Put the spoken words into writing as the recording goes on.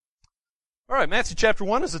All right, Matthew chapter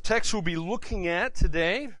 1 is the text we'll be looking at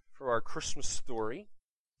today for our Christmas story.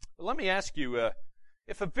 But let me ask you,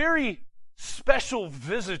 if a very special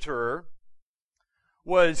visitor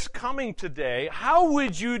was coming today, how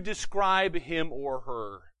would you describe him or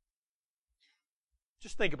her?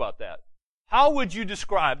 Just think about that. How would you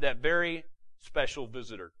describe that very special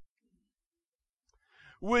visitor?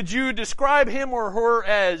 Would you describe him or her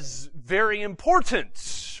as very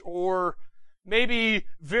important, or maybe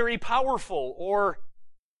very powerful, or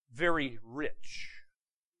very rich?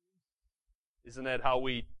 Isn't that how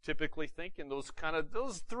we typically think? And those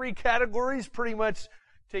three categories pretty much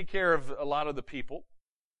take care of a lot of the people.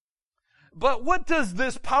 But what does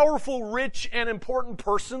this powerful, rich, and important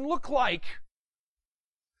person look like?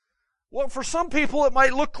 Well, for some people it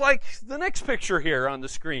might look like the next picture here on the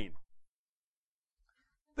screen.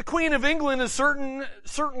 The Queen of England is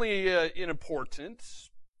certainly important,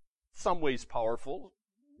 some ways powerful,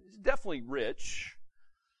 definitely rich.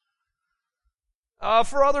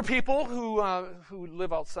 For other people who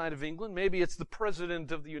live outside of England, maybe it's the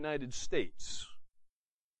President of the United States.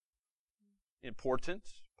 Important,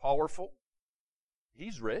 powerful.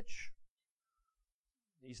 He's rich.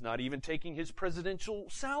 He's not even taking his presidential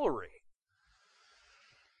salary.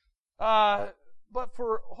 But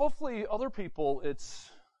for hopefully other people, it's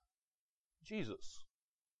Jesus.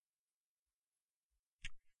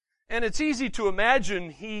 And it's easy to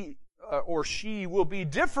imagine he or she will be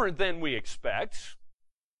different than we expect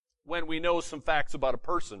when we know some facts about a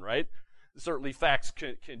person, right? Certainly facts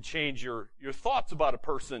can change your thoughts about a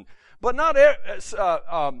person. But not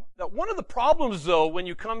one of the problems, though, when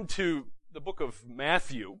you come to the book of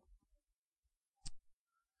Matthew,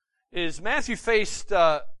 is Matthew faced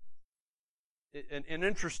an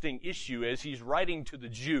interesting issue as he's writing to the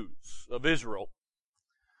Jews of Israel.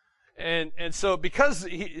 And so because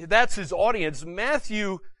that's his audience,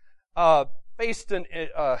 Matthew faced an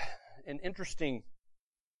interesting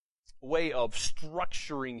way of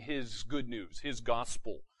structuring his good news, his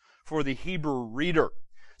gospel, for the Hebrew reader.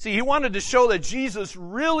 See, he wanted to show that Jesus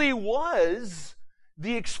really was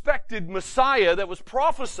the expected Messiah that was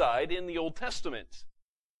prophesied in the Old Testament.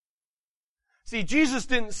 See, Jesus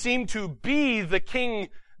didn't seem to be the king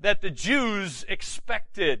that the Jews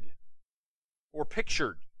expected or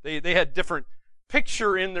pictured. They had different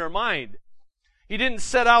picture in their mind. He didn't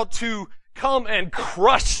set out to come and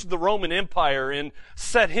crush the Roman Empire and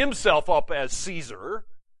set himself up as Caesar.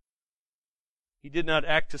 He did not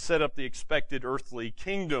act to set up the expected earthly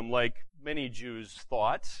kingdom like many Jews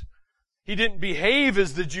thought. He didn't behave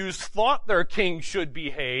as the Jews thought their king should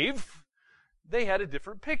behave. They had a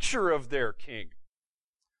different picture of their king.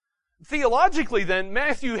 Theologically, then,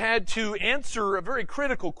 Matthew had to answer a very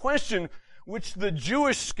critical question which the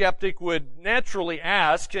Jewish skeptic would naturally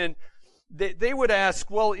ask, and they would ask,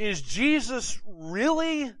 well, is Jesus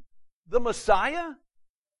really the Messiah?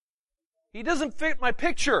 He doesn't fit my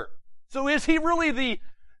picture. So is he really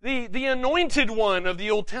the anointed one of the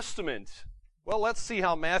Old Testament? Well, let's see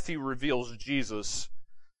how Matthew reveals Jesus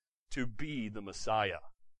to be the Messiah.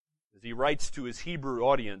 As he writes to his Hebrew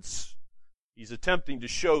audience, he's attempting to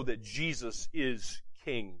show that Jesus is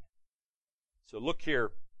King. So look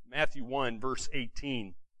here, Matthew 1, verse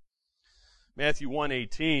 18. Matthew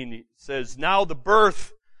 1:18 says, "Now the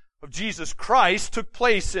birth of Jesus Christ took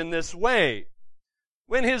place in this way.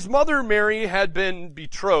 When his mother Mary had been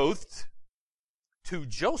betrothed to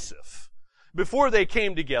Joseph, before they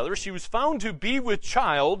came together, she was found to be with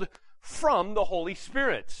child from the Holy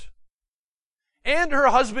Spirit. And her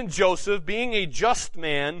husband Joseph, being a just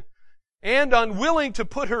man and unwilling to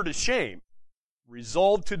put her to shame,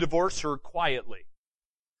 resolved to divorce her quietly.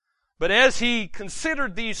 But as he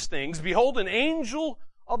considered these things, behold, an angel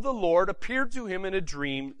of the Lord appeared to him in a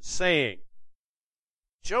dream, saying,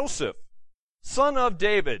 'Joseph, son of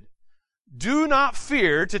David, do not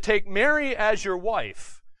fear to take Mary as your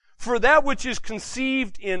wife, for that which is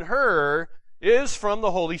conceived in her is from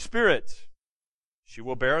the Holy Spirit. She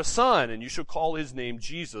will bear a son, and you shall call his name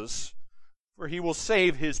Jesus, for he will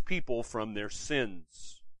save his people from their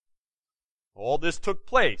sins.' All this took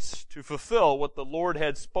place to fulfill what the Lord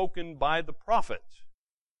had spoken by the prophet.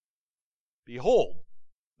 'Behold,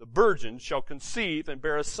 the virgin shall conceive and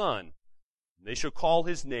bear a son, and they shall call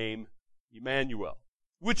his name Emmanuel,'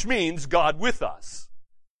 which means God with us.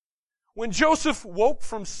 When Joseph woke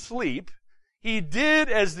from sleep, he did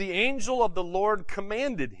as the angel of the Lord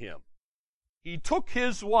commanded him. He took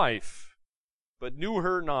his wife, but knew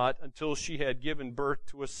her not until she had given birth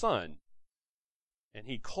to a son, and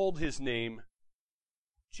he called his name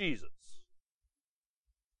Jesus."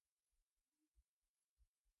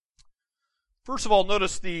 First of all,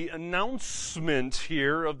 notice the announcement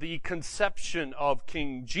here of the conception of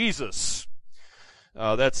King Jesus.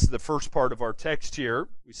 That's the first part of our text here.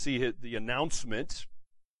 We see the announcement.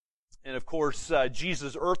 And of course,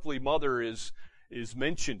 Jesus' earthly mother is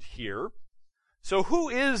mentioned here. So who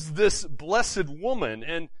is this blessed woman,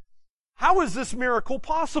 and how is this miracle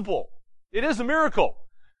possible? It is a miracle.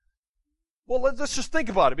 Well, let's just think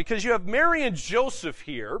about it, because you have Mary and Joseph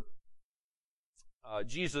here,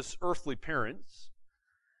 Jesus' earthly parents.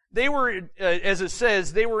 They were, as it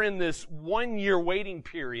says, they were in this 1-year waiting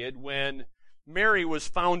period when Mary was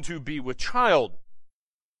found to be with child.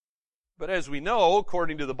 But as we know,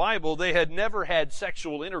 according to the Bible, they had never had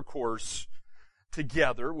sexual intercourse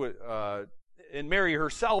together, and Mary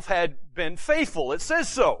herself had been faithful. It says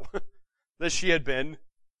so, that she had been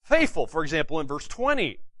faithful. For example, in verse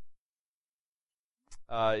 20,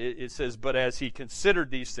 it says, "But as he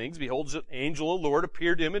considered these things, behold, an angel of the Lord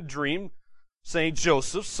appeared to him in a dream, saying,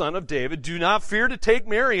 Joseph, son of David, do not fear to take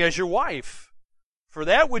Mary as your wife, for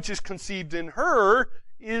that which is conceived in her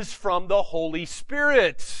is from the Holy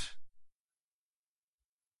Spirit."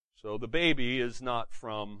 So the baby is not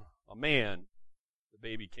from a man. The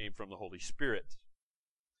baby came from the Holy Spirit.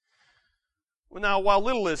 Well, now, while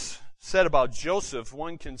little is said about Joseph,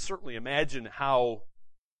 one can certainly imagine how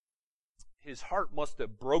his heart must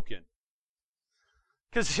have broken.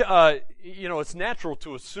 Because, it's natural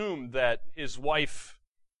to assume that his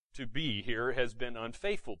wife-to-be here has been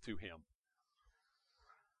unfaithful to him.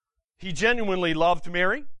 He genuinely loved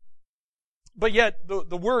Mary, but yet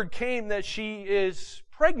the word came that she is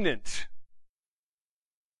pregnant.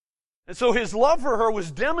 And so his love for her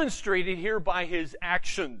was demonstrated here by his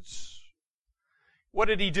actions. What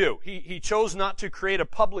did he do? He chose not to create a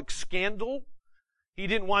public scandal. He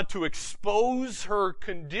didn't want to expose her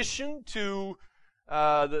condition to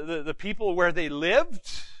the people where they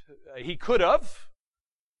lived. He could have.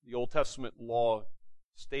 The Old Testament law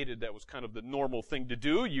stated that was kind of the normal thing to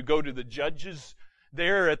do. You go to the judges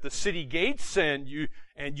there at the city gates and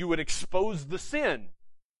you would expose the sin.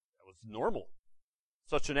 That was normal.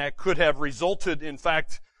 Such an act could have resulted, in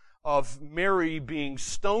fact, of Mary being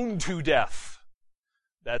stoned to death.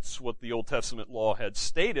 That's what the Old Testament law had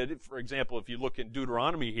stated. For example, if you look in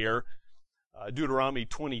Deuteronomy here, Deuteronomy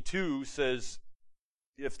 22 says,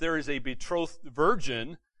 if there is a betrothed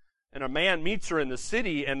virgin and a man meets her in the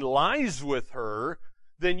city and lies with her,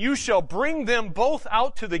 then you shall bring them both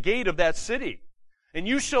out to the gate of that city, and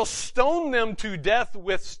you shall stone them to death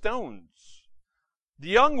with stones. The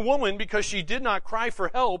young woman, because she did not cry for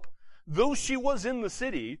help, though she was in the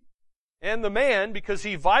city, and the man, because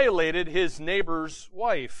he violated his neighbor's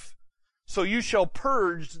wife. So you shall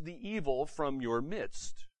purge the evil from your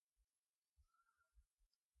midst.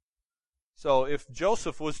 So if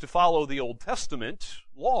Joseph was to follow the Old Testament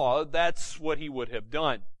law, that's what he would have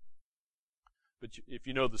done. But if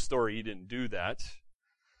you know the story, he didn't do that.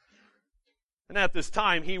 And at this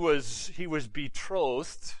time, he was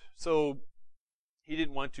betrothed, so he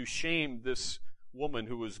didn't want to shame this woman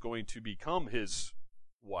who was going to become his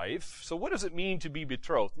wife. So what does it mean to be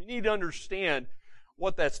betrothed? You need to understand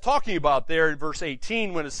what that's talking about there in verse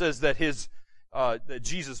 18 when it says that that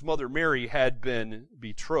Jesus' mother Mary had been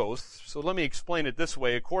betrothed. So let me explain it this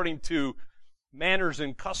way. According to manners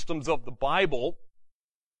and customs of the Bible,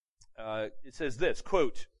 it says this,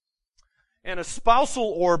 quote, "An espousal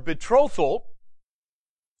or betrothal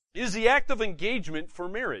is the act of engagement for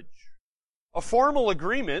marriage, a formal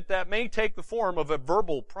agreement that may take the form of a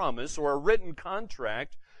verbal promise or a written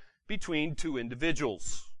contract between two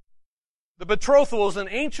individuals. The betrothal is an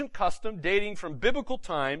ancient custom dating from biblical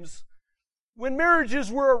times when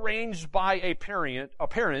marriages were arranged by a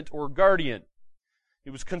parent or guardian. It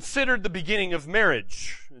was considered the beginning of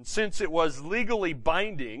marriage, and since it was legally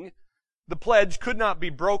binding, the pledge could not be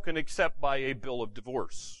broken except by a bill of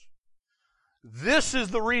divorce. This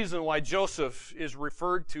is the reason why Joseph is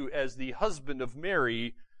referred to as the husband of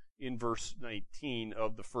Mary in verse 19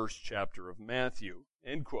 of the first chapter of Matthew."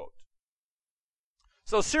 End quote.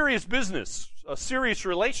 So serious business, a serious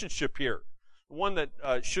relationship here, one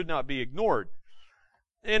that should not be ignored.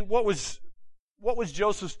 And what was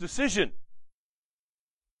Joseph's decision?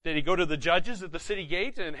 Did he go to the judges at the city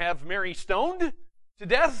gate and have Mary stoned to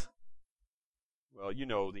death? Well, you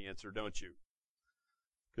know the answer, don't you?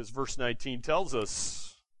 Because verse 19 tells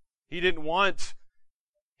us he didn't want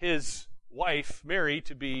his wife, Mary,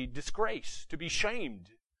 to be disgraced, to be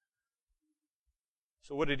shamed.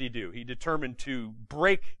 So what did he do? He determined to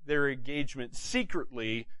break their engagement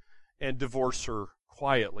secretly and divorce her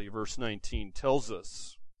quietly, verse 19 tells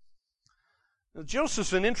us. Now,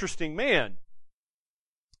 Joseph's an interesting man.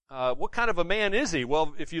 What kind of a man is he?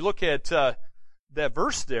 Well, if you look at that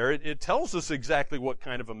verse there, it tells us exactly what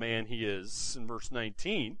kind of a man he is in verse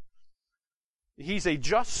 19. He's a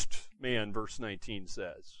just man, verse 19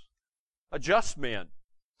 says. A just man.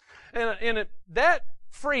 And that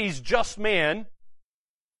phrase, just man,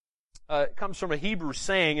 comes from a Hebrew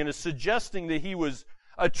saying and is suggesting that he was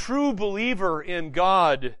a true believer in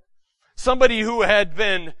God. Somebody who had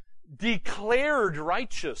been declared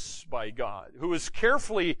righteous by God, who was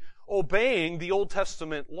carefully obeying the Old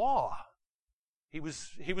Testament law. He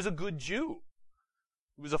was a good Jew.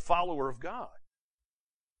 He was a follower of God.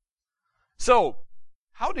 So,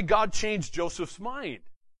 how did God change Joseph's mind?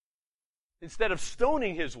 Instead of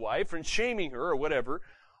stoning his wife and shaming her or whatever,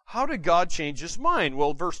 how did God change his mind?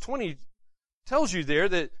 Well, verse 20 tells you there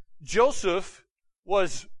that Joseph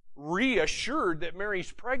was reassured that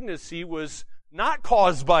Mary's pregnancy was not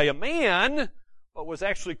caused by a man, but was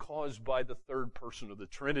actually caused by the third person of the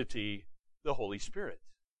Trinity, the Holy Spirit.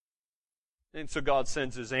 And so God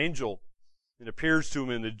sends his angel and appears to him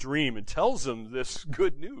in a dream and tells him this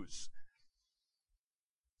good news.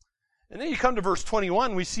 And then you come to verse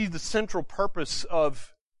 21, we see the central purpose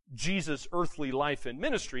of Jesus' earthly life and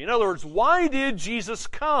ministry. In other words, why did Jesus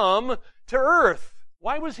come to earth?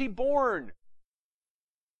 Why was he born?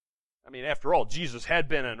 I mean, after all, Jesus had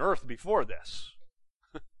been on earth before this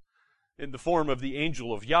in the form of the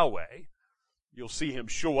angel of Yahweh. You'll see him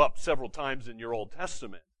show up several times in your Old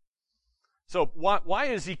Testament. So why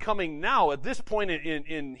is he coming now at this point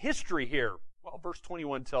in history here? Well, verse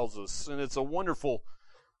 21 tells us, and it's a wonderful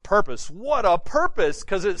purpose. What a purpose!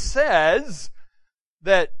 Because it says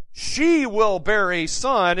that she will bear a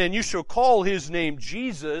son, and you shall call his name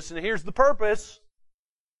Jesus. And here's the purpose.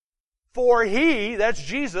 For he, that's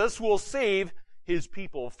Jesus, will save his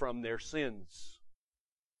people from their sins.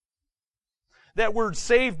 That word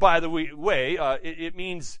save, by the way, it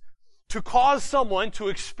means to cause someone to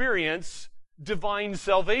experience divine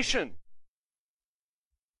salvation.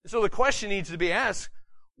 So the question needs to be asked,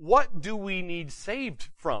 what do we need saved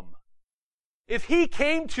from? If he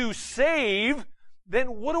came to save, then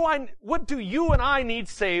what do you and I need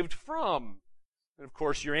saved from? And of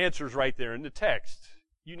course, your answer is right there in the text.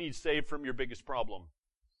 You need saved from your biggest problem.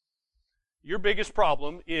 Your biggest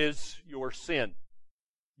problem is your sin.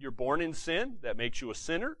 You're born in sin. That makes you a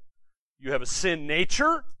sinner. You have a sin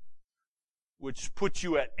nature, which puts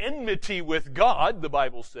you at enmity with God, the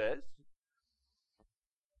Bible says.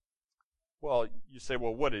 Well, you say,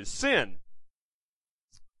 well, what is sin?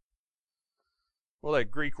 Well,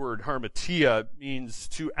 that Greek word harmatia means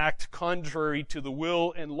to act contrary to the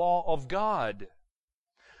will and law of God.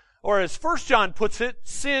 Or as 1 John puts it,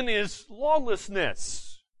 sin is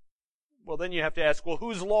lawlessness. Well, then you have to ask, well,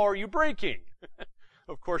 whose law are you breaking?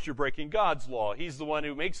 Of course, you're breaking God's law. He's the one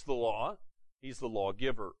who makes the law. He's the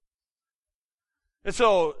lawgiver. And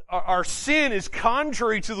so our sin is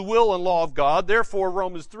contrary to the will and law of God. Therefore,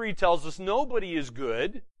 Romans 3 tells us nobody is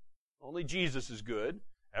good. Only Jesus is good.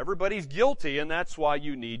 Everybody's guilty, and that's why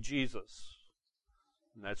you need Jesus.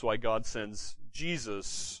 And that's why God sends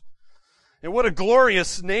Jesus. And what a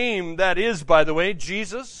glorious name that is, by the way,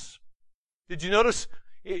 Jesus. Did you notice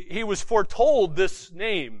he was foretold this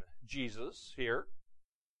name, Jesus, here?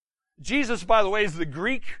 Jesus, by the way, is the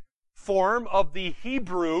Greek form of the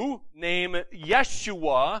Hebrew name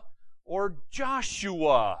Yeshua or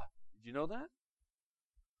Joshua. Did you know that?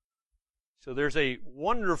 So there's a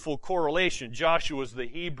wonderful correlation. Joshua is the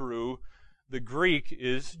Hebrew. The Greek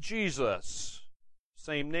is Jesus.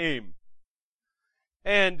 Same name.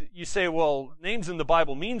 And you say, well, names in the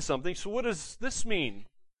Bible mean something, so what does this mean?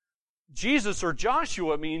 Jesus or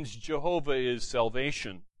Joshua means Jehovah is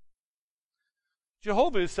salvation.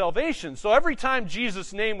 Jehovah is salvation. So every time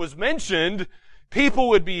Jesus' name was mentioned, people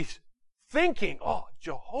would be thinking, oh,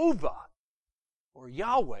 Jehovah or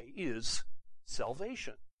Yahweh is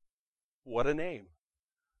salvation. What a name.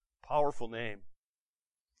 Powerful name.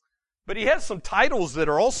 But he has some titles that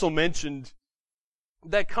are also mentioned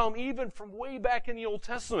that come even from way back in the Old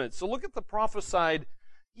Testament. So look at the prophesied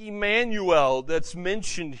Emmanuel that's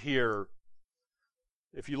mentioned here.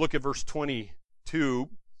 If you look at verse 22,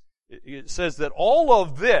 it says that all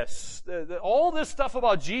of this, all this stuff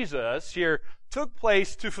about Jesus here took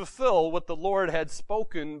place to fulfill what the Lord had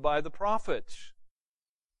spoken by the prophet.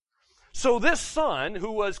 So this son,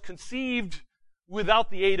 who was conceived without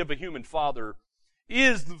the aid of a human father,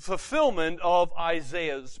 is the fulfillment of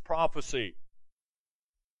Isaiah's prophecy.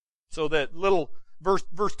 So that little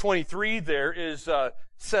verse 23 there is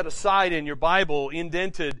set aside in your Bible,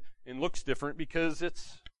 indented, and looks different because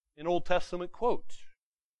it's an Old Testament quote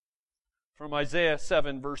from Isaiah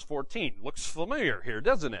 7, verse 14. Looks familiar here,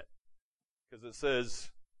 doesn't it? Because it says,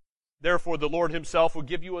 therefore the Lord himself will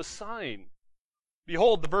give you a sign.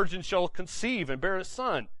 Behold, the virgin shall conceive and bear a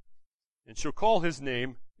son, and shall call his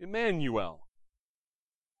name Emmanuel.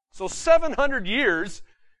 So 700 years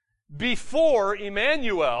before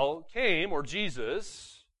Emmanuel came, or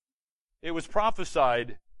Jesus, it was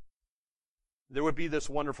prophesied there would be this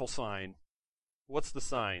wonderful sign. What's the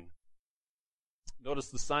sign? Notice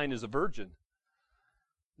the sign is a virgin.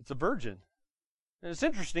 It's a virgin. And it's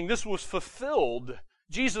interesting, this was fulfilled.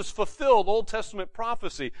 Jesus fulfilled Old Testament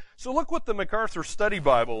prophecy. So look what the MacArthur Study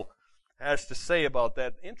Bible has to say about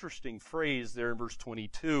that interesting phrase there in verse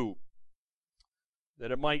 22,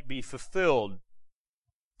 that it might be fulfilled.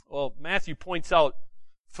 Well, Matthew points out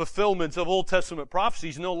fulfillments of Old Testament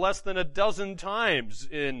prophecies no less than a dozen times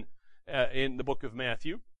in the book of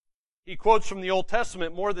Matthew. He quotes from the Old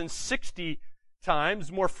Testament more than 60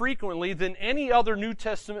 times, more frequently than any other New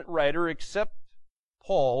Testament writer except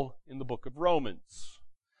Paul in the book of Romans.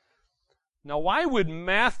 Now, why would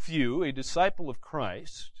Matthew, a disciple of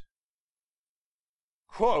Christ,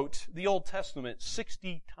 quote the Old Testament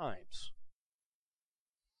 60 times?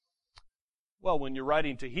 Well, when you're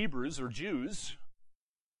writing to Hebrews or Jews,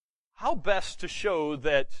 how best to show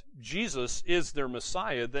that Jesus is their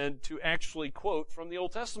Messiah than to actually quote from the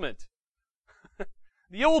Old Testament?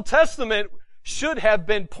 The Old Testament should have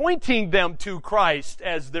been pointing them to Christ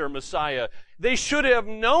as their Messiah. They should have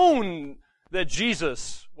known that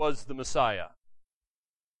Jesus was the Messiah.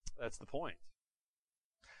 That's the point.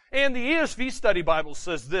 And the ESV Study Bible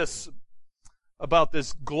says this about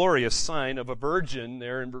this glorious sign of a virgin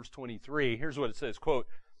there in verse 23. Here's what it says, quote,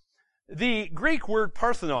 the Greek word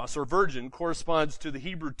parthenos, or virgin, corresponds to the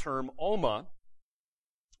Hebrew term alma,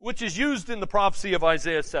 which is used in the prophecy of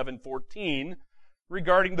Isaiah 7:14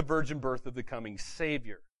 regarding the virgin birth of the coming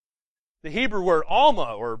Savior. The Hebrew word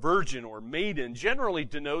alma, or virgin, or maiden, generally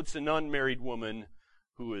denotes an unmarried woman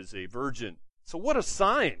who is a virgin. So what a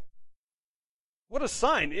sign. What a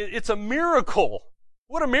sign. It's a miracle.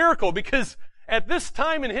 What a miracle, because at this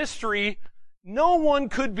time in history, no one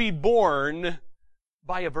could be born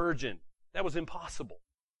by a virgin. That was impossible.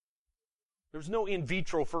 There was no in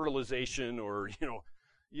vitro fertilization or,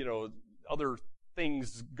 other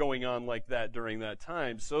things going on like that during that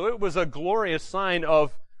time. So it was a glorious sign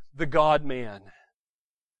of the God-man.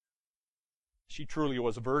 She truly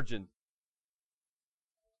was a virgin.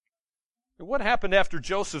 And what happened after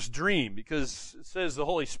Joseph's dream? Because it says the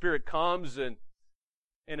Holy Spirit comes and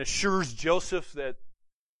assures Joseph that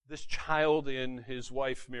this child and his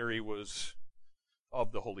wife Mary was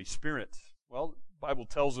of the Holy Spirit. Well, the Bible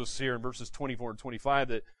tells us here in verses 24 and 25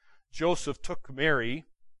 that Joseph took Mary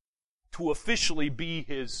to officially be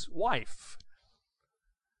his wife.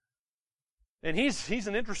 And he's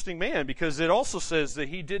an interesting man, because it also says that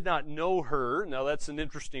he did not know her. Now that's an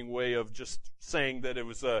interesting way of just saying that it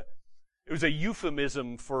was a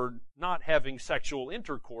euphemism for not having sexual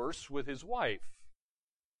intercourse with his wife,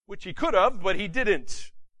 which he could have, but he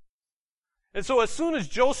didn't. And so as soon as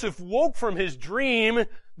Joseph woke from his dream,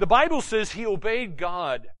 the Bible says he obeyed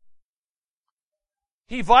God.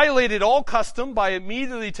 He violated all custom by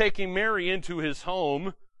immediately taking Mary into his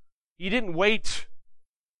home. He didn't wait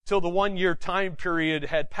till the 1-year time period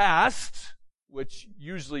had passed, which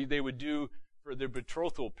usually they would do for their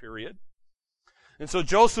betrothal period. And so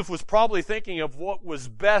Joseph was probably thinking of what was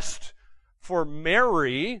best for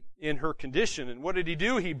Mary in her condition. And what did he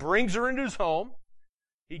do? He brings her into his home.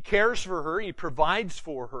 He cares for her. He provides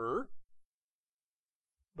for her.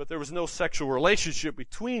 But there was no sexual relationship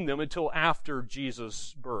between them until after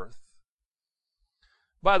Jesus' birth.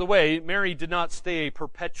 By the way, Mary did not stay a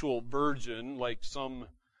perpetual virgin like some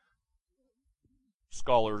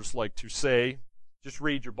scholars like to say. Just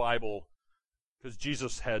read your Bible, because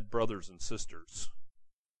Jesus had brothers and sisters.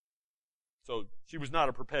 So she was not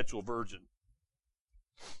a perpetual virgin.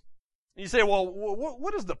 And you say, well,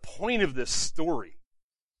 what is the point of this story?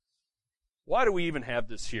 Why do we even have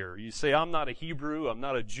this here? You say, I'm not a Hebrew, I'm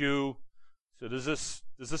not a Jew, so does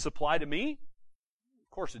this apply to me? Of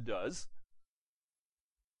course it does.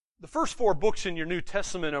 The first 4 books in your New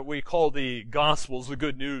Testament are what we call the Gospels, the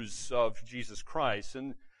good news of Jesus Christ.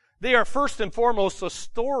 And they are first and foremost a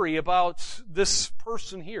story about this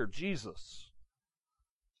person here, Jesus.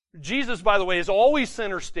 Jesus, by the way, is always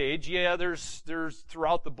center stage. Yeah, there's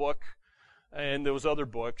throughout the book and those other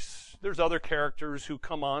books, there's other characters who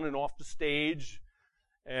come on and off the stage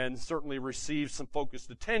and certainly receive some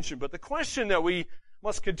focused attention. But the question that we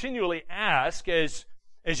must continually ask as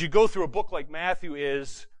you go through a book like Matthew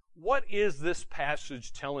is, what is this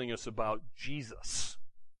passage telling us about Jesus?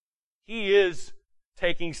 He is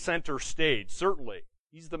taking center stage, certainly.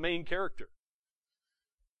 He's the main character.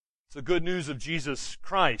 It's the good news of Jesus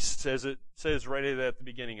Christ, as it says right at the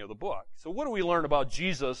beginning of the book. So what do we learn about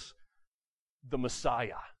Jesus, the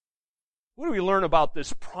Messiah? What do we learn about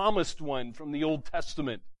this promised one from the Old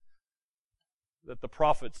Testament that the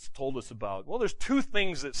prophets told us about? Well, there's two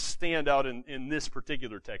things that stand out in this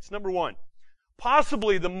particular text. Number one,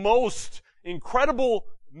 possibly the most incredible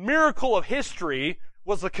miracle of history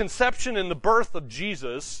was the conception and the birth of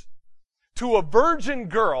Jesus to a virgin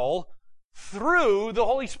girl through the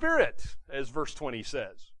Holy Spirit, as verse 20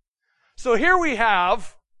 says. So here we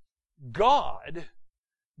have God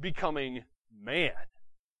becoming man.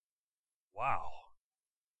 Wow.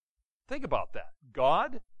 Think about that.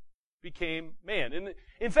 God became man. And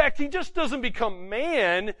in fact, he just doesn't become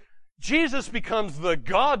man. Jesus becomes the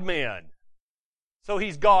God-man. So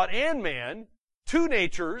he's God and man, two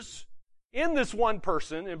natures in this one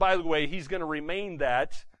person. And by the way, he's going to remain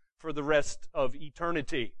that for the rest of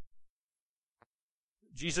eternity.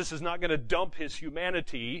 Jesus is not going to dump his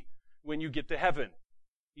humanity when you get to heaven.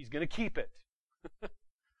 He's going to keep it.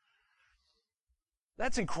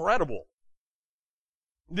 That's incredible.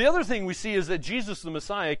 The other thing we see is that Jesus the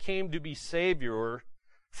Messiah came to be Savior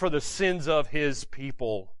for the sins of his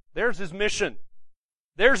people. There's his mission.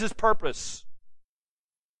 There's his purpose.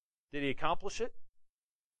 Did he accomplish it?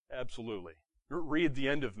 Absolutely. Read the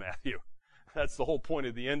end of Matthew. That's the whole point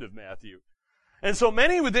of the end of Matthew. And so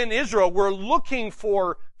many within Israel were looking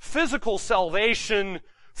for physical salvation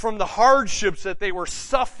from the hardships that they were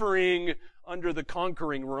suffering under the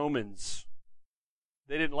conquering Romans.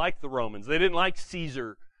 They didn't like the Romans. They didn't like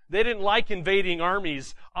Caesar. They didn't like invading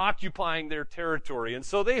armies occupying their territory. And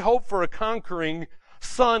so they hoped for a conquering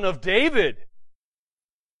son of David.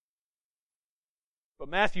 But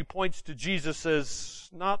Matthew points to Jesus as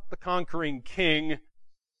not the conquering king,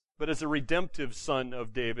 but as a redemptive son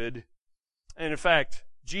of David. And in fact,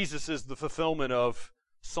 Jesus is the fulfillment of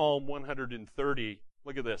Psalm 130.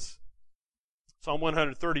 Look at this. Psalm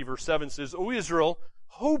 130 verse 7 says, O Israel,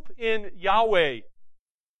 hope in Yahweh.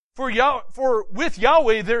 For with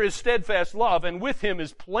Yahweh there is steadfast love, and with him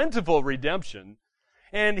is plentiful redemption.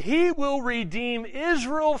 And he will redeem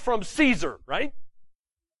Israel from Caesar, right?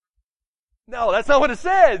 No, that's not what it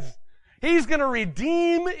says. He's going to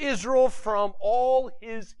redeem Israel from all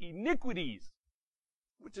his iniquities,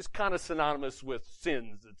 which is kind of synonymous with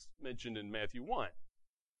sins that's mentioned in Matthew 1.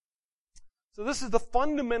 So this is the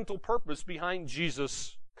fundamental purpose behind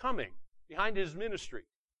Jesus coming, behind his ministry.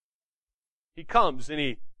 He comes and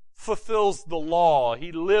he fulfills the law.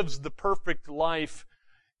 He lives the perfect life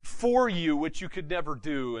for you, which you could never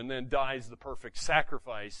do, and then dies the perfect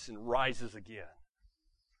sacrifice and rises again.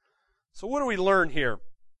 So what do we learn here,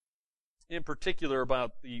 in particular,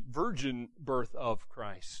 about the virgin birth of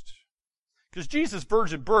Christ? Because Jesus'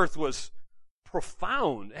 virgin birth was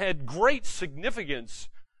profound, had great significance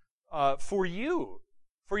for you,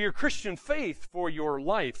 for your Christian faith, for your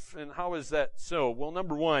life. And how is that so? Well,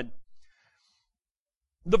 number one,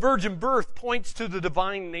 the virgin birth points to the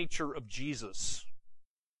divine nature of Jesus.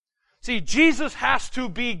 See, Jesus has to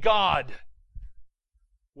be God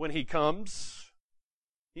when he comes.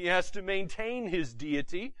 He has to maintain his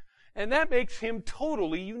deity, and that makes him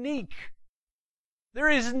totally unique. There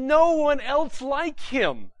is no one else like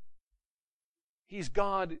him. He's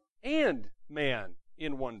God and man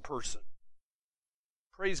in one person.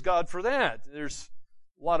 Praise God for that. There's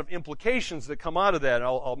a lot of implications that come out of that.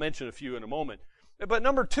 I'll mention a few in a moment. But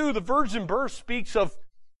number two, the virgin birth speaks of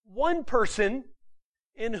one person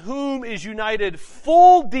in whom is united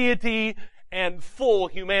full deity and full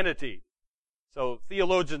humanity. So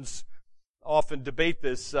theologians often debate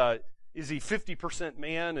this. Is he 50%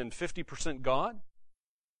 man and 50% God?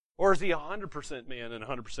 Or is he 100% man and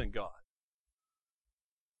 100% God?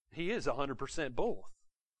 He is 100% both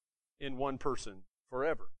in one person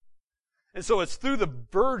forever. And so it's through the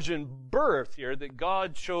virgin birth here that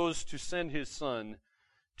God chose to send his Son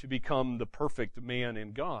to become the perfect man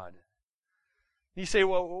in God. You say,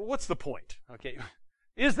 well, what's the point? Okay,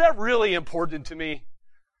 is that really important to me?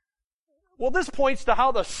 Well, this points to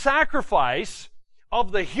how the sacrifice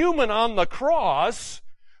of the human on the cross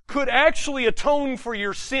could actually atone for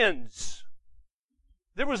your sins.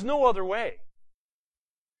 There was no other way.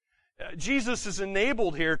 Jesus is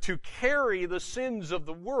enabled here to carry the sins of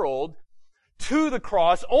the world to the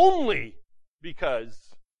cross only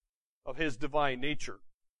because of his divine nature.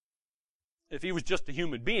 If he was just a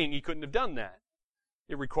human being, he couldn't have done that.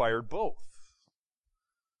 It required both.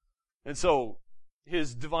 And so,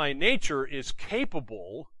 his divine nature is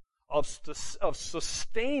capable of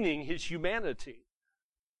sustaining his humanity.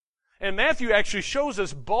 And Matthew actually shows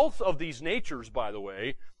us both of these natures, by the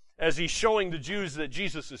way, as he's showing the Jews that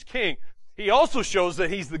Jesus is king. He also shows that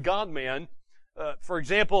he's the God-man. For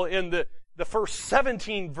example, in the first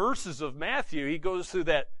 17 verses of Matthew, he goes through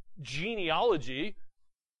that genealogy,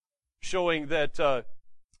 showing that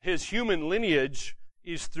his human lineage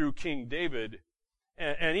is through King David,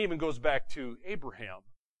 and even goes back to Abraham.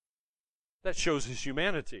 That shows his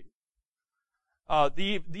humanity.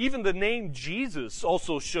 Even the name Jesus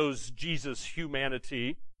also shows Jesus'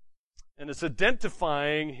 humanity, and it's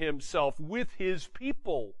identifying himself with his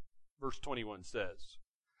people, verse 21 says.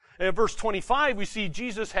 And in verse 25, we see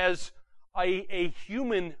Jesus has a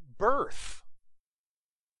human birth.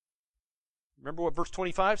 Remember what verse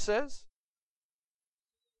 25 says?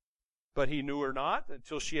 But he knew her not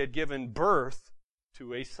until she had given birth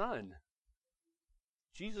to a son.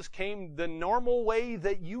 Jesus came the normal way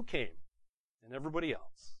that you came and everybody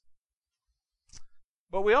else.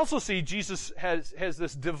 But we also see Jesus has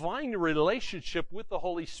this divine relationship with the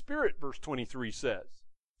Holy Spirit, verse 23 says.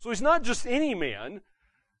 So he's not just any man.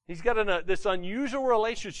 He's got this unusual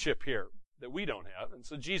relationship here that we don't have. And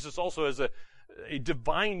so Jesus also has a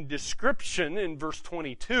divine description in verse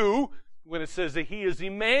 22 when it says that he is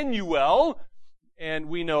Emmanuel. And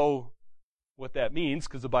we know what that means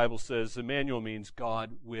because the Bible says Emmanuel means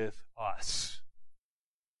God with us.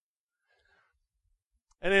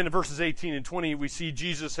 And then in verses 18 and 20, we see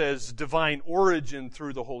Jesus has divine origin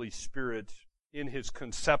through the Holy Spirit in his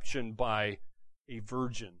conception by a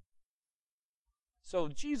virgin. So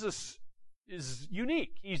Jesus is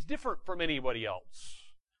unique. He's different from anybody else.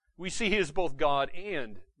 We see he is both God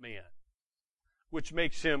and man, which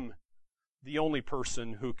makes him the only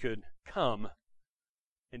person who could come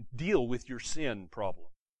and deal with your sin problem.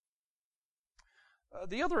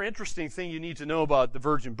 The other interesting thing you need to know about the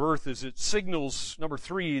virgin birth is it signals, number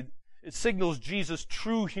 3, it signals Jesus'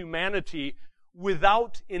 true humanity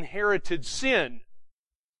without inherited sin.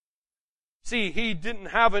 See, he didn't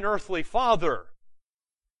have an earthly father.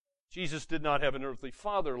 Jesus did not have an earthly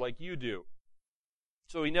father like you do.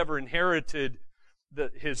 So he never inherited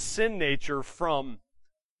his sin nature from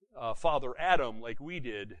Father Adam like we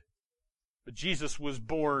did. But Jesus was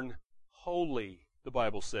born holy, the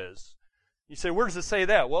Bible says. You say, where does it say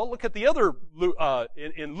that? Well, look at the other,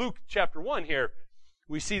 in Luke chapter 1 here.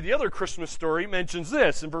 We see the other Christmas story mentions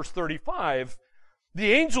this in verse 35.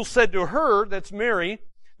 The angel said to her, that's Mary,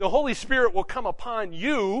 the Holy Spirit will come upon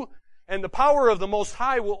you, and the power of the Most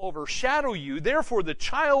High will overshadow you. Therefore, the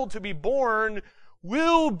child to be born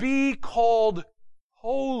will be called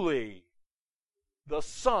Holy, the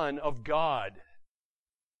Son of God.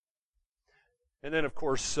 And then, of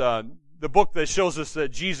course, the book that shows us that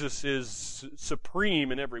Jesus is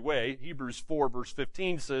supreme in every way, Hebrews 4 verse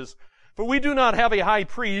 15 says, "For we do not have a high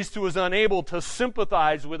priest who is unable to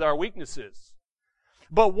sympathize with our weaknesses,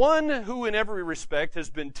 but one who in every respect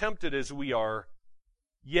has been tempted as we are,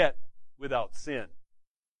 yet without sin."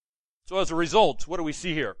 So as a result, what do we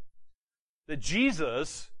see here? That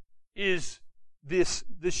Jesus is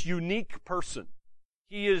this unique person.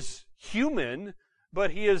 He is human,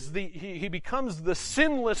 but he becomes the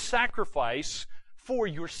sinless sacrifice for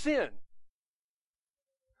your sin.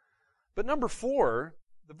 But number 4,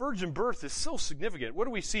 the virgin birth is so significant. What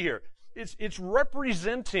do we see here? It's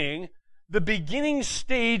representing the beginning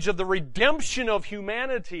stage of the redemption of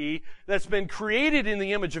humanity that's been created in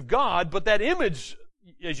the image of God, but that image,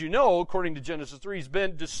 as you know, according to Genesis 3, has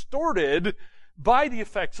been distorted by the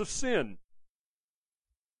effects of sin.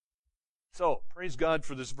 So, praise God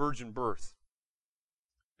for this virgin birth.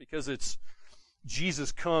 Because it's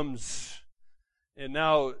Jesus comes and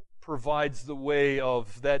now provides the way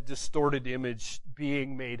of that distorted image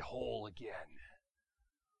being made whole again.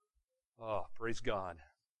 Oh, praise God.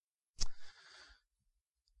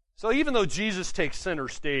 So even though Jesus takes center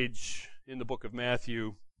stage in the book of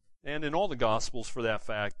Matthew, and in all the Gospels for that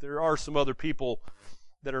fact, there are some other people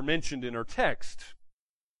that are mentioned in our text.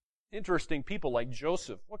 Interesting people like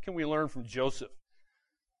Joseph. What can we learn from Joseph?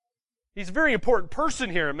 He's a very important person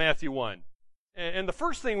here in Matthew 1. And the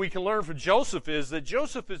first thing we can learn from Joseph is that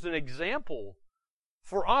Joseph is an example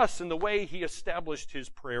for us in the way he established his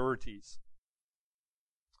priorities.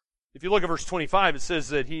 If you look at verse 25, it says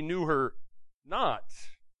that he knew her not.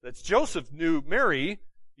 That's Joseph knew Mary.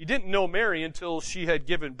 He didn't know Mary until she had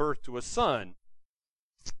given birth to a son.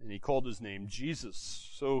 And he called his name Jesus.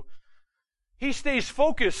 So he stays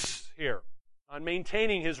focused here on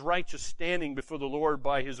maintaining his righteous standing before the Lord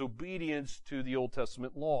by his obedience to the Old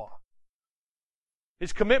Testament law.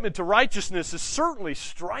 His commitment to righteousness is certainly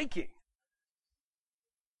striking.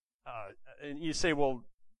 And you say, well,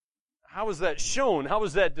 how is that shown? How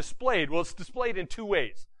is that displayed? Well, it's displayed in 2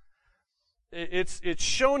 ways. It's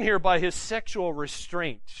shown here by his sexual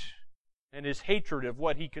restraint and his hatred of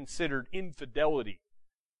what he considered infidelity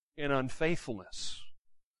and unfaithfulness.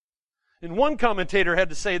 And one commentator had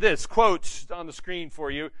to say this, quote on the screen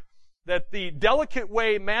for you, that the delicate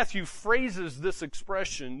way Matthew phrases this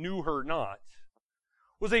expression, knew her not,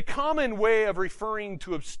 was a common way of referring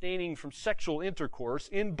to abstaining from sexual intercourse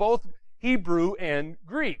in both Hebrew and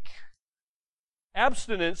Greek.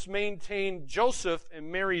 Abstinence maintained Joseph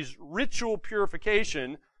and Mary's ritual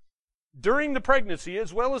purification during the pregnancy,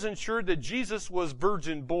 as well as ensured that Jesus was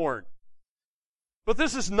virgin born. But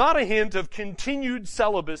this is not a hint of continued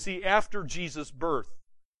celibacy after Jesus' birth.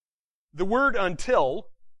 The word until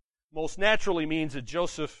most naturally means that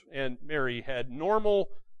Joseph and Mary had normal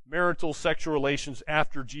marital sexual relations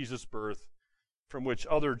after Jesus' birth, from which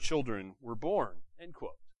other children were born. End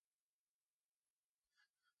quote.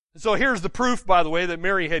 So here's the proof, by the way, that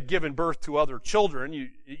Mary had given birth to other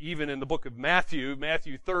children. Even in the book of Matthew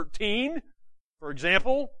 13, for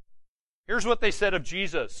example, here's what they said of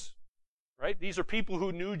Jesus. Right? These are people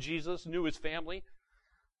who knew Jesus, knew his family.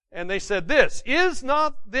 And they said this, "Is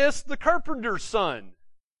not this the carpenter's son?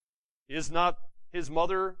 Is not his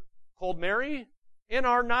mother called Mary? And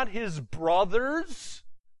are not his brothers,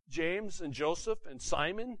 James and Joseph and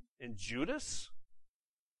Simon and Judas?"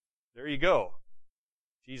 There you go.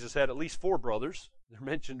 Jesus had at least 4 brothers. They're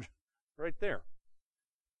mentioned right there.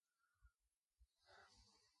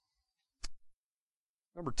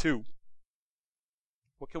 Number 2.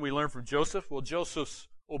 What can we learn from Joseph? Well, Joseph's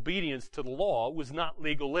obedience to the law was not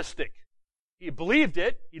legalistic. He believed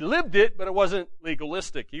it, he lived it, but it wasn't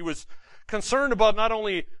legalistic. He was concerned about not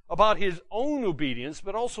only about his own obedience,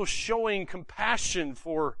 but also showing compassion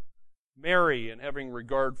for Mary and having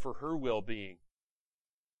regard for her well-being.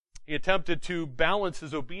 He attempted to balance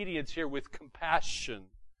his obedience here with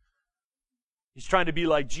compassion. He's trying to be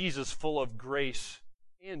like Jesus, full of grace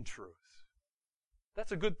and truth.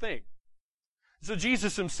 That's a good thing. So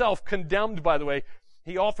Jesus himself condemned, by the way,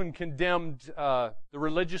 he often condemned the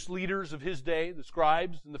religious leaders of his day, the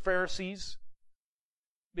scribes and the Pharisees,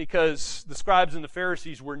 because the scribes and the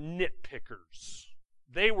Pharisees were nitpickers.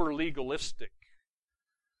 They were legalistic.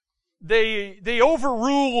 They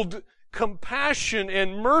overruled compassion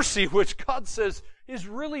and mercy, which God says is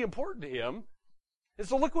really important to him. And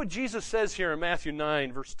so look what Jesus says here in Matthew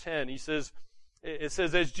 9, verse 10. It says,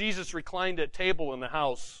 "As Jesus reclined at table in the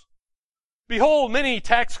house, behold, many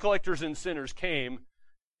tax collectors and sinners came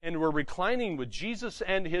and were reclining with Jesus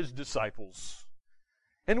and his disciples.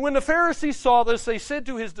 And when the Pharisees saw this, they said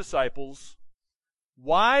to his disciples,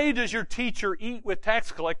 'Why does your teacher eat with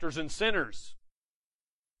tax collectors and sinners?'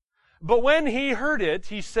 But when he heard it,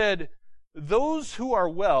 he said, 'Those who are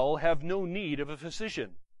well have no need of a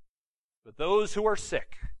physician, but those who are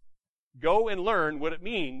sick. Go and learn what it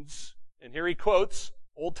means.'" And here he quotes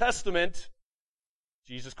Old Testament.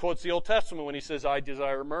 Jesus quotes the Old Testament when he says, "I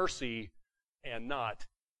desire mercy and not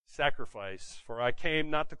sacrifice, for I came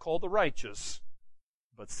not to call the righteous,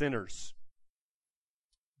 but sinners."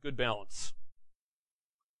 Good balance.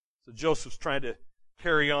 So Joseph's trying to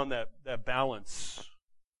carry on that balance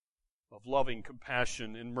of loving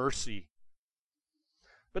compassion and mercy.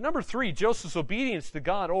 But number 3, Joseph's obedience to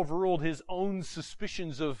God overruled his own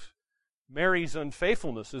suspicions of Mary's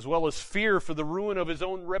unfaithfulness, as well as fear for the ruin of his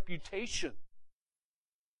own reputation.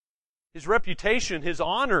 His reputation, his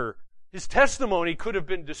honor, his testimony could have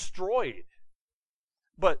been destroyed.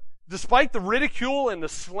 But despite the ridicule and the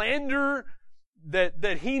slander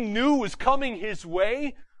that he knew was coming his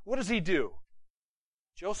way, what does he do?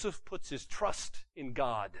 Joseph puts his trust in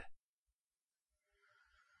God.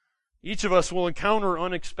 Each of us will encounter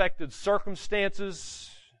unexpected circumstances.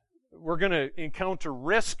 We're going to encounter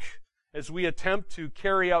risk as we attempt to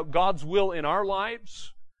carry out God's will in our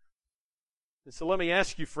lives. And so let me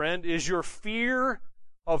ask you, friend, is your fear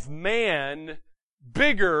of man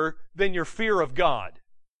bigger than your fear of God?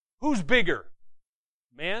 Who's bigger,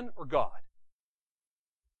 man or God?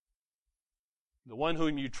 The one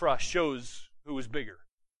whom you trust shows who is bigger.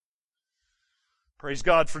 Praise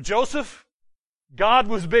God for Joseph. God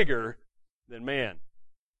was bigger than man.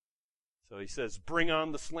 So he says, bring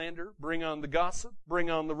on the slander, bring on the gossip, bring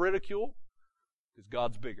on the ridicule, because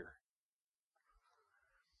God's bigger.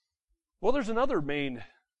 Well, there's another main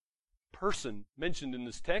person mentioned in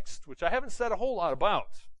this text, which I haven't said a whole lot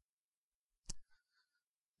about.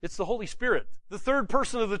 It's the Holy Spirit. The third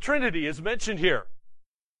person of the Trinity is mentioned here.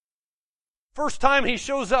 First time he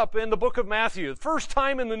shows up in the book of Matthew. First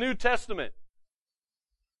time in the New Testament.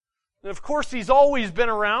 And of course, he's always been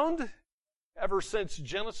around. Ever since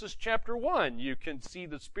Genesis chapter 1, you can see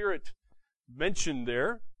the Spirit mentioned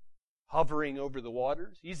there, hovering over the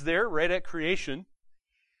waters. He's there right at creation.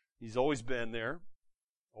 He's always been there.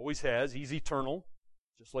 Always has. He's eternal,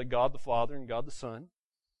 just like God the Father and God the Son.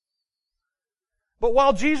 But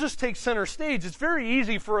while Jesus takes center stage, it's very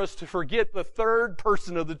easy for us to forget the third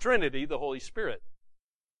person of the Trinity, the Holy Spirit,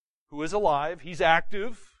 who is alive. He's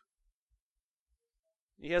active.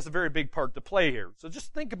 He has a very big part to play here. So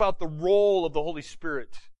just think about the role of the Holy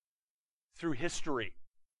Spirit through history.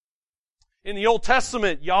 In the Old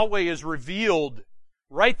Testament, Yahweh is revealed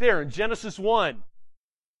right there in Genesis 1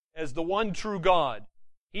 as the one true God.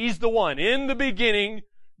 He's the one. In the beginning,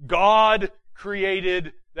 God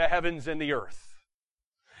created the heavens and the earth.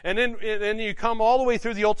 And then you come all the way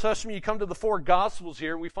through the Old Testament, you come to the four Gospels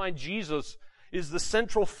here, and we find Jesus is the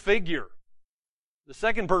central figure. The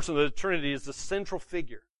second person of the Trinity is the central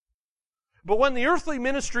figure. But when the earthly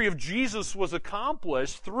ministry of Jesus was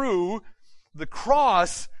accomplished through the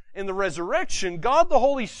cross and the resurrection, God the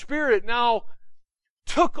Holy Spirit now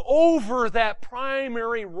took over that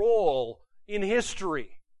primary role in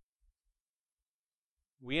history.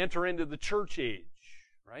 We enter into the church age,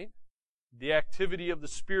 right? The activity of the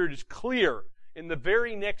Spirit is clear in the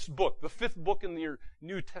very next book, the fifth book in the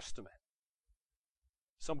New Testament.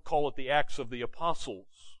 Some call it the Acts of the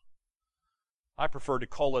Apostles. I prefer to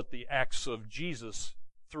call it the Acts of Jesus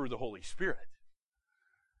through the Holy Spirit.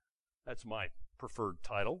 That's my preferred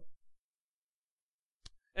title.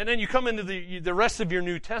 And then you come into the rest of your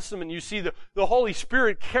New Testament, you see the Holy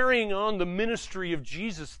Spirit carrying on the ministry of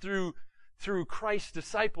Jesus through Christ's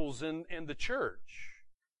disciples and the church.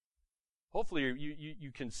 Hopefully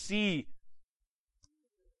you can see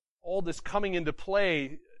all this coming into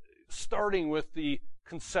play, starting with the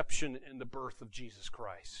conception and the birth of Jesus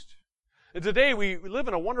Christ. And today we live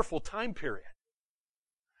in a wonderful time period.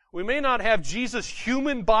 We may not have Jesus'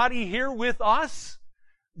 human body here with us.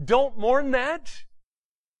 Don't mourn that.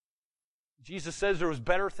 Jesus says there was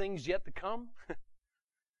better things yet to come.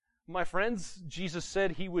 My friends, Jesus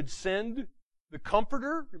said He would send the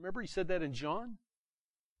Comforter. Remember He said that in John?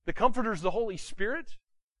 The Comforter is the Holy Spirit,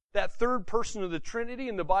 that third person of the Trinity,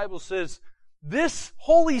 and the Bible says this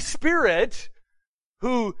Holy Spirit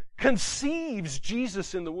who conceives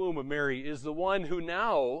Jesus in the womb of Mary is the one who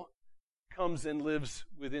now comes and lives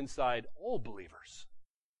inside all believers.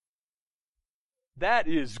 That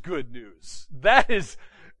is good news. That is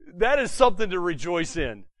something to rejoice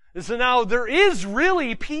in. And so now there is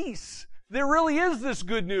really peace. There really is this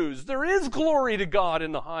good news. There is glory to God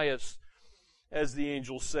in the highest, as the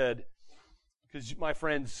angel said. Because, my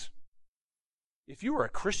friends, if you are a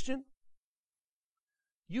Christian,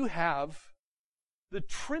 you have the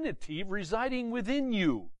Trinity residing within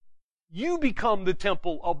you. You become the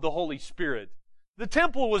temple of the Holy Spirit. The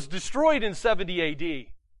temple was destroyed in 70 A.D.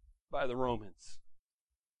 by the Romans.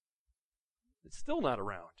 It's still not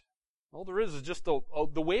around. All there is just the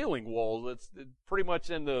Wailing Wall that's pretty much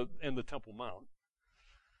in the Temple Mount.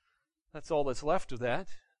 That's all that's left of that.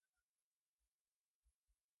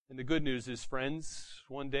 And the good news is, friends,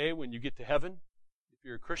 one day when you get to heaven, if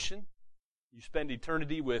you're a Christian, you spend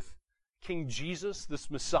eternity with King Jesus,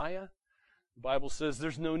 this Messiah. The Bible says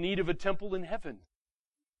there's no need of a temple in heaven.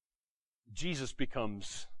 Jesus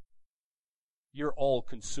becomes your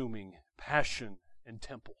all-consuming passion and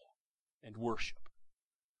temple and worship.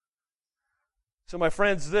 So my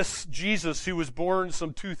friends, this Jesus who was born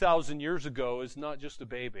some 2,000 years ago is not just a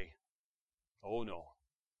baby. Oh no.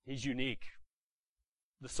 He's unique.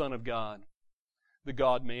 The Son of God, the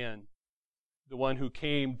God-man, the one who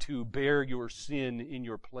came to bear your sin in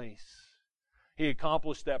your place. He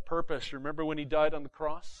accomplished that purpose. Remember when He died on the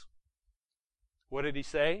cross? What did He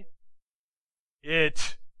say?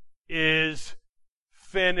 It is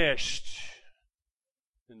finished.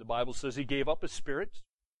 And the Bible says He gave up His spirit.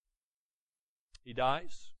 He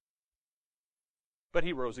dies. But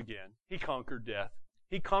He rose again. He conquered death.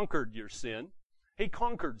 He conquered your sin. He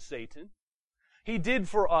conquered Satan. He did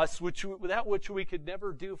for us that which we could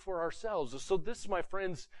never do for ourselves. So this, my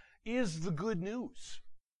friends, is the good news.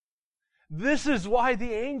 This is why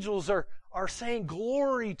the angels are saying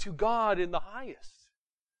glory to God in the highest.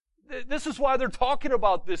 This is why they're talking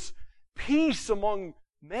about this peace among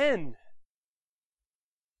men.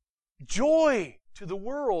 Joy to the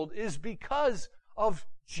world is because of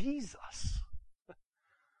Jesus.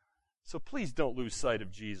 So please don't lose sight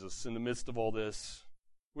of Jesus in the midst of all this.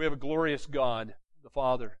 We have a glorious God, the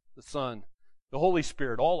Father, the Son, the Holy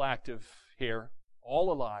Spirit, all active here, all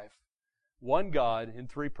alive. One God in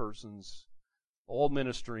three persons, all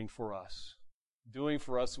ministering for us, doing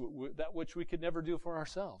for us that which we could never do for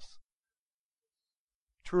ourselves.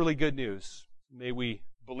 Truly good news. May we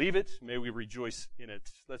believe it. May we rejoice in it.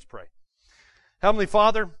 Let's pray. Heavenly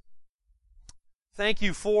Father, thank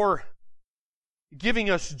You for giving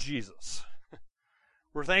us Jesus.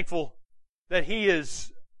 We're thankful that He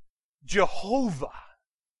is Jehovah,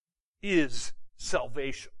 is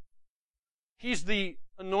salvation. He's the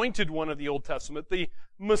anointed one of the Old Testament, the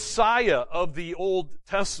Messiah of the Old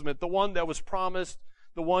Testament, the one that was promised,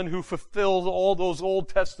 the one who fulfilled all those Old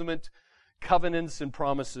Testament covenants and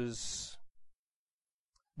promises.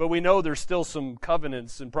 But we know there's still some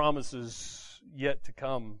covenants and promises yet to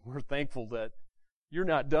come. We're thankful that you're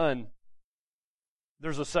not done.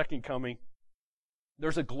 There's a second coming.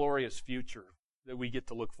 There's a glorious future that we get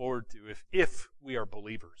to look forward to if we are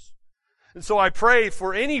believers. And so I pray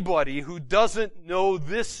for anybody who doesn't know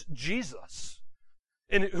this Jesus,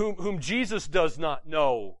 and whom Jesus does not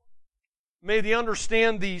know. May they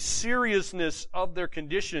understand the seriousness of their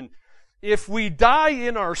condition. If we die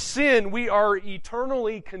in our sin, we are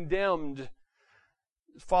eternally condemned.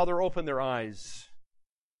 Father, open their eyes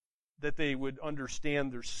that they would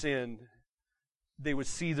understand their sin. They would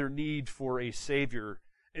see their need for a Savior,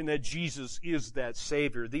 and that Jesus is that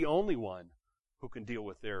Savior, the only one who can deal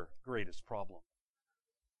with their greatest problem.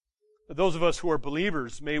 But those of us who are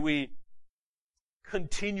believers, may we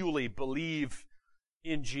continually believe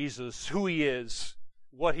in Jesus, who He is,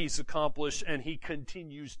 what He's accomplished, and He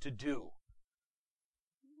continues to do.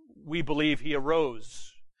 We believe He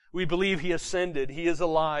arose. We believe He ascended. He is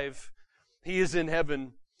alive. He is in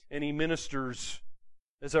heaven, and He ministers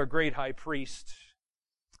as our great high priest.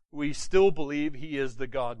 We still believe He is the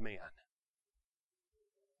God-man.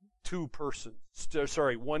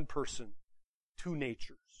 One person, two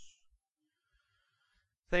natures.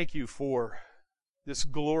 Thank you for this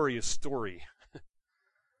glorious story.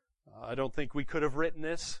 I don't think we could have written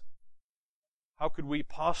this. How could we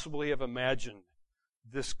possibly have imagined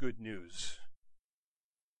this good news?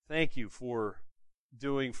 Thank you for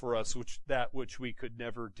doing for us that which we could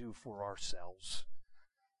never do for ourselves.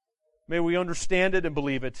 May we understand it and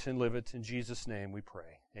believe it and live it. In Jesus' name we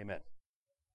pray. Amen.